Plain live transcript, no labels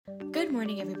Good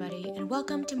morning, everybody, and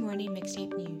welcome to Morning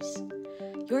Mixtape News.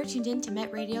 You're tuned in to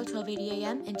Met Radio 1280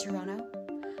 AM in Toronto.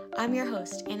 I'm your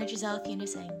host, Anna-Giselle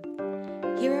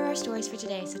Funes-Eng. Here are our stories for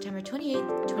today, September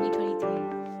 28th,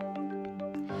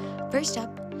 2023. First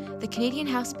up, the Canadian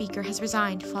House Speaker has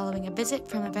resigned following a visit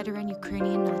from a veteran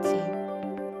Ukrainian Nazi.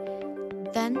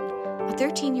 Then, a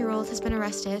 13-year-old has been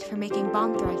arrested for making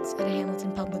bomb threats at a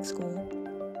Hamilton public school.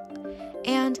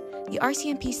 And the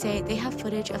RCMP say they have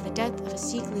footage of the death of a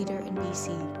Sikh leader in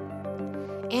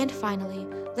BC. And finally,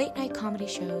 late-night comedy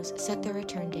shows set their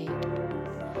return date.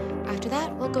 After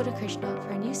that, we'll go to Krishna for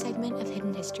a new segment of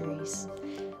Hidden Histories.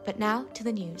 But now, to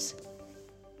the news.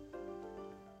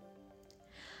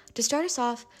 To start us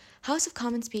off, House of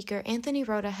Commons Speaker Anthony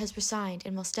Rota has resigned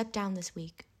and will step down this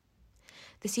week.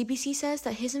 The CBC says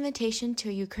that his invitation to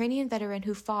a Ukrainian veteran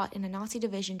who fought in a Nazi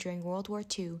division during World War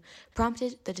II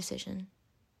prompted the decision.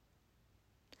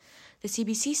 The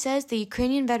CBC says the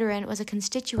Ukrainian veteran was a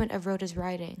constituent of Rota's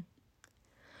riding.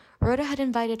 Rota had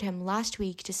invited him last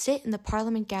week to sit in the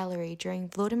Parliament gallery during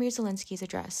Volodymyr Zelensky's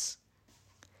address.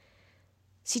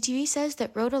 CTV says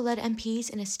that Rota led MPs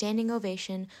in a standing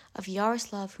ovation of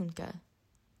Yaroslav Hunka.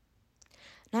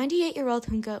 98-year-old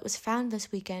Hunka was found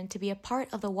this weekend to be a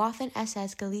part of the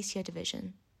Waffen-SS Galicia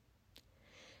division.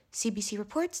 CBC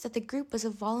reports that the group was a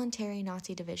voluntary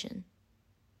Nazi division.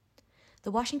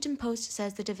 The Washington Post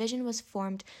says the division was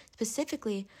formed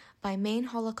specifically by main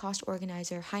Holocaust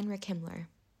organizer Heinrich Himmler.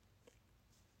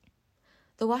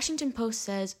 The Washington Post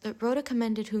says that Rota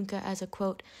commended Hunka as a,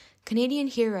 quote, Canadian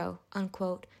hero,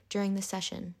 unquote, during the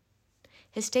session.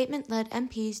 His statement led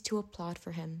MPs to applaud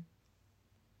for him.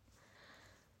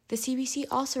 The CBC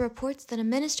also reports that a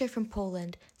minister from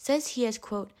Poland says he has,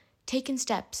 quote, taken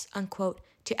steps, unquote,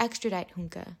 to extradite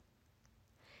Hunka.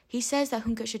 He says that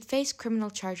Hunka should face criminal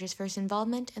charges for his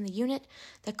involvement in the unit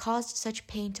that caused such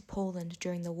pain to Poland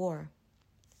during the war.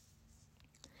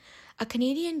 A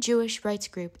Canadian Jewish rights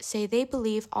group say they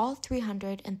believe all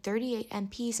 338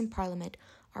 MPs in Parliament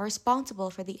are responsible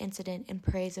for the incident in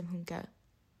praise of Hunka.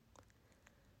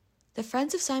 The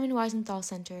Friends of Simon Wiesenthal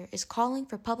Center is calling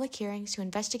for public hearings to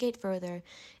investigate further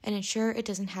and ensure it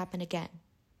doesn't happen again.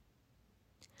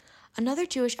 Another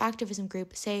Jewish activism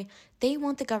group say they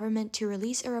want the government to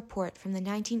release a report from the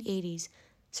 1980s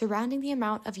surrounding the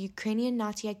amount of Ukrainian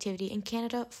Nazi activity in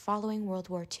Canada following World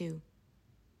War II.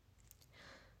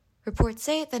 Reports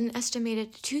say that an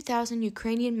estimated 2,000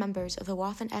 Ukrainian members of the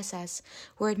Waffen-SS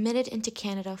were admitted into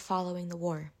Canada following the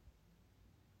war.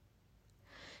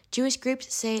 Jewish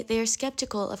groups say they are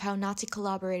skeptical of how Nazi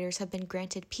collaborators have been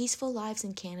granted peaceful lives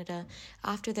in Canada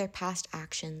after their past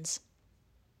actions.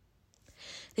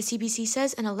 The CBC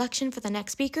says an election for the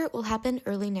next speaker will happen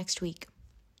early next week.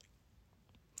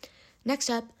 Next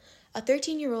up, a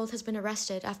 13-year-old has been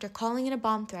arrested after calling in a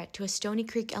bomb threat to a Stony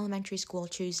Creek elementary school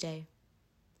Tuesday.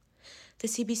 The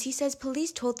CBC says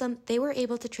police told them they were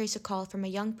able to trace a call from a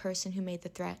young person who made the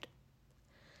threat.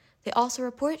 They also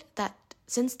report that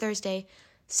since Thursday,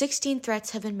 16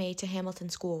 threats have been made to Hamilton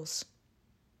schools.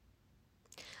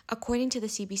 According to the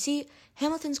CBC,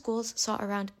 Hamilton schools saw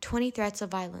around 20 threats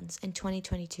of violence in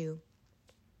 2022.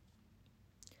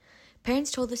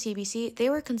 Parents told the CBC they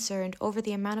were concerned over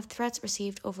the amount of threats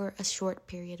received over a short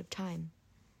period of time.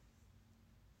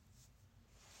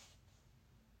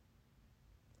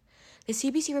 The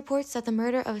CBC reports that the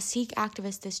murder of a Sikh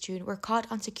activist this June were caught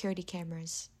on security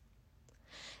cameras.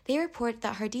 They report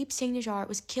that Hardeep Singh Nijjar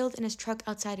was killed in his truck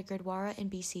outside of Gurdwara in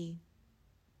BC.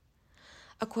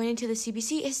 According to the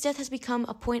CBC, his death has become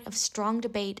a point of strong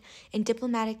debate in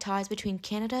diplomatic ties between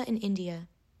Canada and India.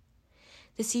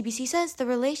 The CBC says the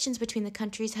relations between the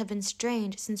countries have been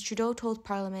strained since Trudeau told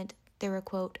Parliament there were,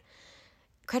 quote,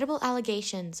 credible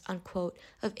allegations, unquote,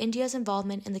 of India's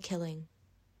involvement in the killing.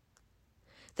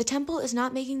 The temple is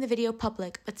not making the video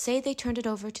public, but say they turned it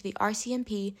over to the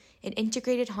RCMP, an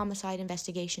integrated homicide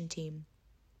investigation team.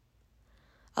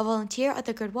 A volunteer at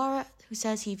the Gurdwara, who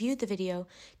says he viewed the video,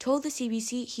 told the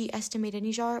CBC he estimated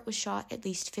Nijjar was shot at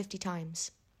least 50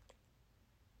 times.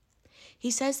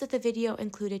 He says that the video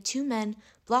included two men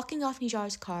blocking off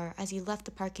Nijjar's car as he left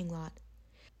the parking lot.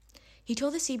 He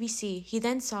told the CBC he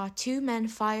then saw two men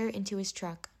fire into his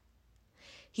truck.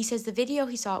 He says the video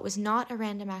he saw was not a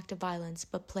random act of violence,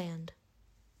 but planned.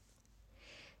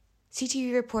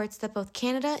 CTV reports that both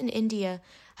Canada and India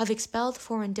have expelled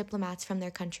foreign diplomats from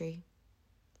their country.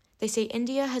 They say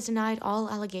India has denied all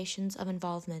allegations of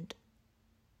involvement.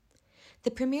 The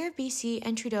Premier of BC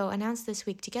and Trudeau announced this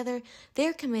week together they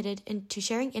are committed to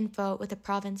sharing info with the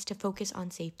province to focus on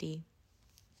safety.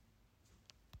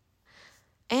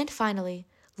 And finally,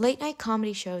 late-night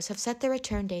comedy shows have set their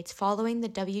return dates following the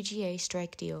WGA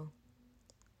strike deal.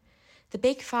 The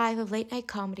Big Five of late-night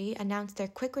comedy announced their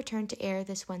quick return to air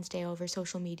this Wednesday over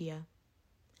social media.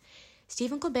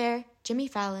 Stephen Colbert, Jimmy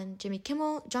Fallon, Jimmy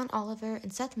Kimmel, John Oliver,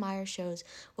 and Seth Meyers shows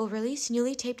will release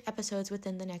newly taped episodes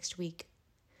within the next week.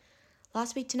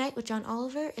 Last Week Tonight with John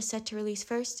Oliver is set to release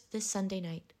first this Sunday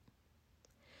night.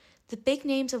 The big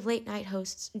names of late-night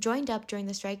hosts joined up during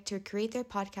the strike to create their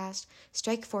podcast,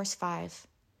 Strike Force 5.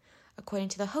 According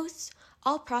to the hosts,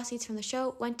 all proceeds from the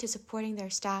show went to supporting their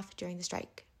staff during the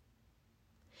strike.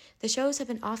 The shows have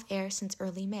been off-air since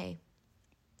early May.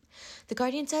 The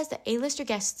Guardian says that A-lister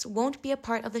guests won't be a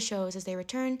part of the shows as they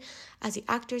return as the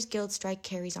Actors Guild strike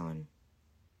carries on.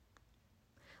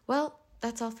 Well,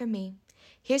 that's all from me.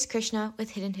 Here's Krishna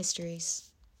with Hidden Histories.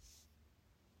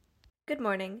 Good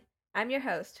morning. I'm your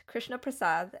host, Krishna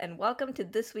Prasad, and welcome to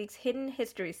this week's Hidden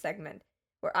Histories segment,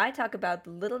 where I talk about the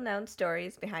little-known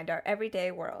stories behind our everyday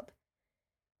world.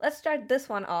 Let's start this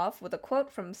one off with a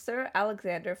quote from Sir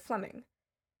Alexander Fleming.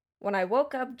 When I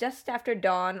woke up just after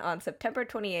dawn on September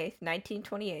 28,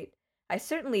 1928, I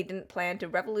certainly didn't plan to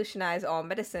revolutionize all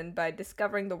medicine by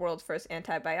discovering the world's first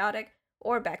antibiotic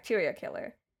or bacteria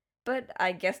killer. But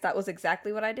I guess that was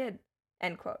exactly what I did.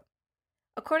 End quote.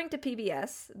 According to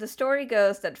PBS, the story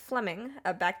goes that Fleming,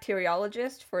 a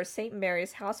bacteriologist for St.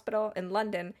 Mary's Hospital in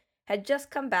London, had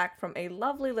just come back from a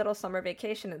lovely little summer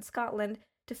vacation in Scotland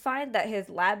to find that his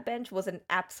lab bench was an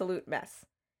absolute mess.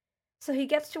 So he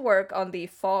gets to work on the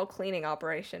fall cleaning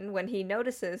operation when he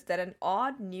notices that an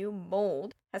odd new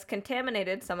mold has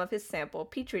contaminated some of his sample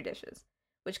petri dishes,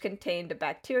 which contained a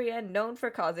bacteria known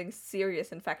for causing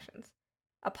serious infections.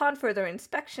 Upon further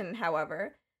inspection,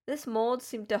 however, this mold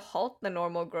seemed to halt the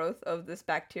normal growth of this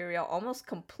bacteria almost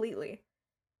completely.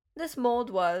 This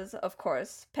mold was, of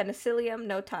course, Penicillium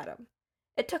notatum.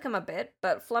 It took him a bit,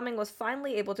 but Fleming was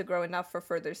finally able to grow enough for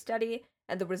further study,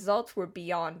 and the results were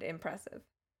beyond impressive.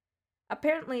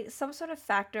 Apparently, some sort of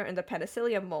factor in the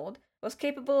penicillium mold was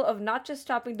capable of not just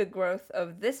stopping the growth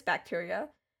of this bacteria,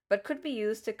 but could be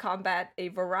used to combat a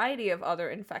variety of other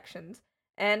infections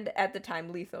and, at the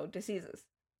time, lethal diseases.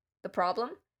 The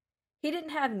problem? He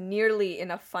didn't have nearly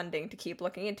enough funding to keep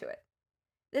looking into it.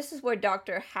 This is where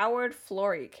Dr. Howard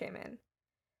Florey came in.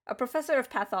 A professor of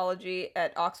pathology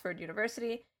at Oxford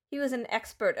University, he was an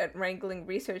expert at wrangling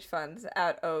research funds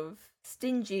out of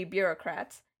stingy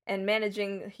bureaucrats and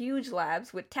managing huge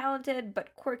labs with talented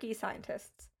but quirky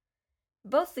scientists.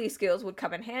 Both these skills would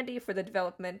come in handy for the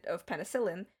development of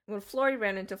penicillin when Florey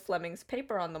ran into Fleming's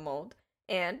paper on the mold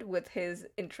and, with his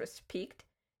interest piqued,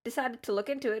 decided to look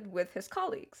into it with his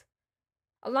colleagues.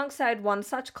 Alongside one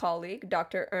such colleague,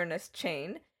 Dr. Ernest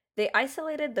Chain, they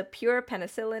isolated the pure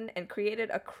penicillin and created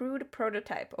a crude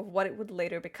prototype of what it would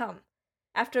later become.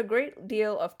 After a great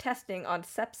deal of testing on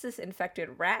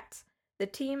sepsis-infected rats, the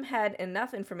team had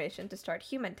enough information to start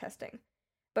human testing,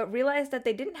 but realized that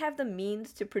they didn't have the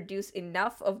means to produce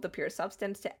enough of the pure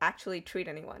substance to actually treat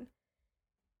anyone.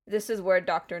 This is where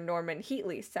Dr. Norman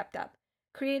Heatley stepped up,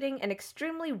 creating an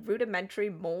extremely rudimentary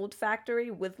mold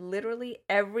factory with literally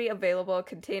every available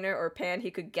container or pan he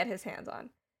could get his hands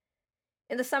on.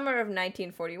 In the summer of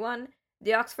 1941,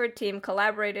 the Oxford team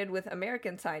collaborated with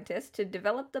American scientists to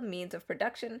develop the means of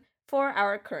production for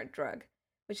our current drug,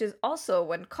 which is also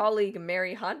when colleague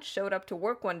Mary Hunt showed up to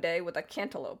work one day with a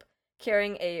cantaloupe,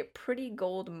 carrying a pretty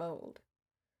gold mold.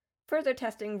 Further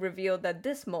testing revealed that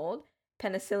this mold,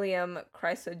 Penicillium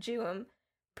chrysogeum,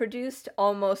 produced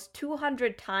almost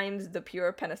 200 times the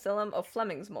pure penicillin of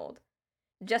Fleming's mold.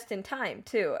 Just in time,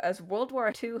 too, as World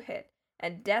War II hit,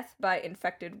 and death by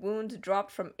infected wounds dropped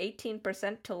from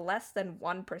 18% to less than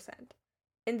 1%.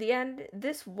 In the end,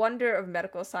 this wonder of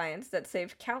medical science that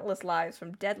saved countless lives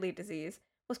from deadly disease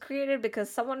was created because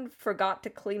someone forgot to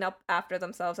clean up after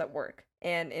themselves at work.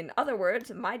 And in other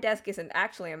words, my desk isn't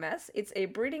actually a mess, it's a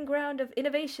breeding ground of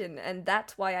innovation, and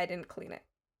that's why I didn't clean it.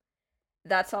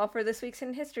 That's all for this week's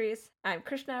Hidden Histories. I'm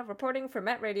Krishna, reporting for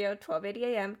Met Radio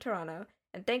 1280 AM, Toronto,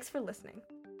 and thanks for listening.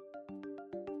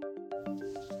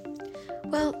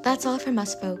 Well, that's all from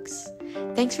us, folks.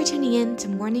 Thanks for tuning in to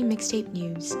Morning Mixtape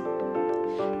News.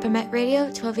 For Met Radio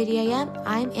 1280 AM,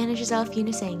 I'm Anna-Giselle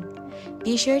Funes-Eng.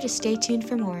 Be sure to stay tuned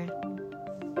for more.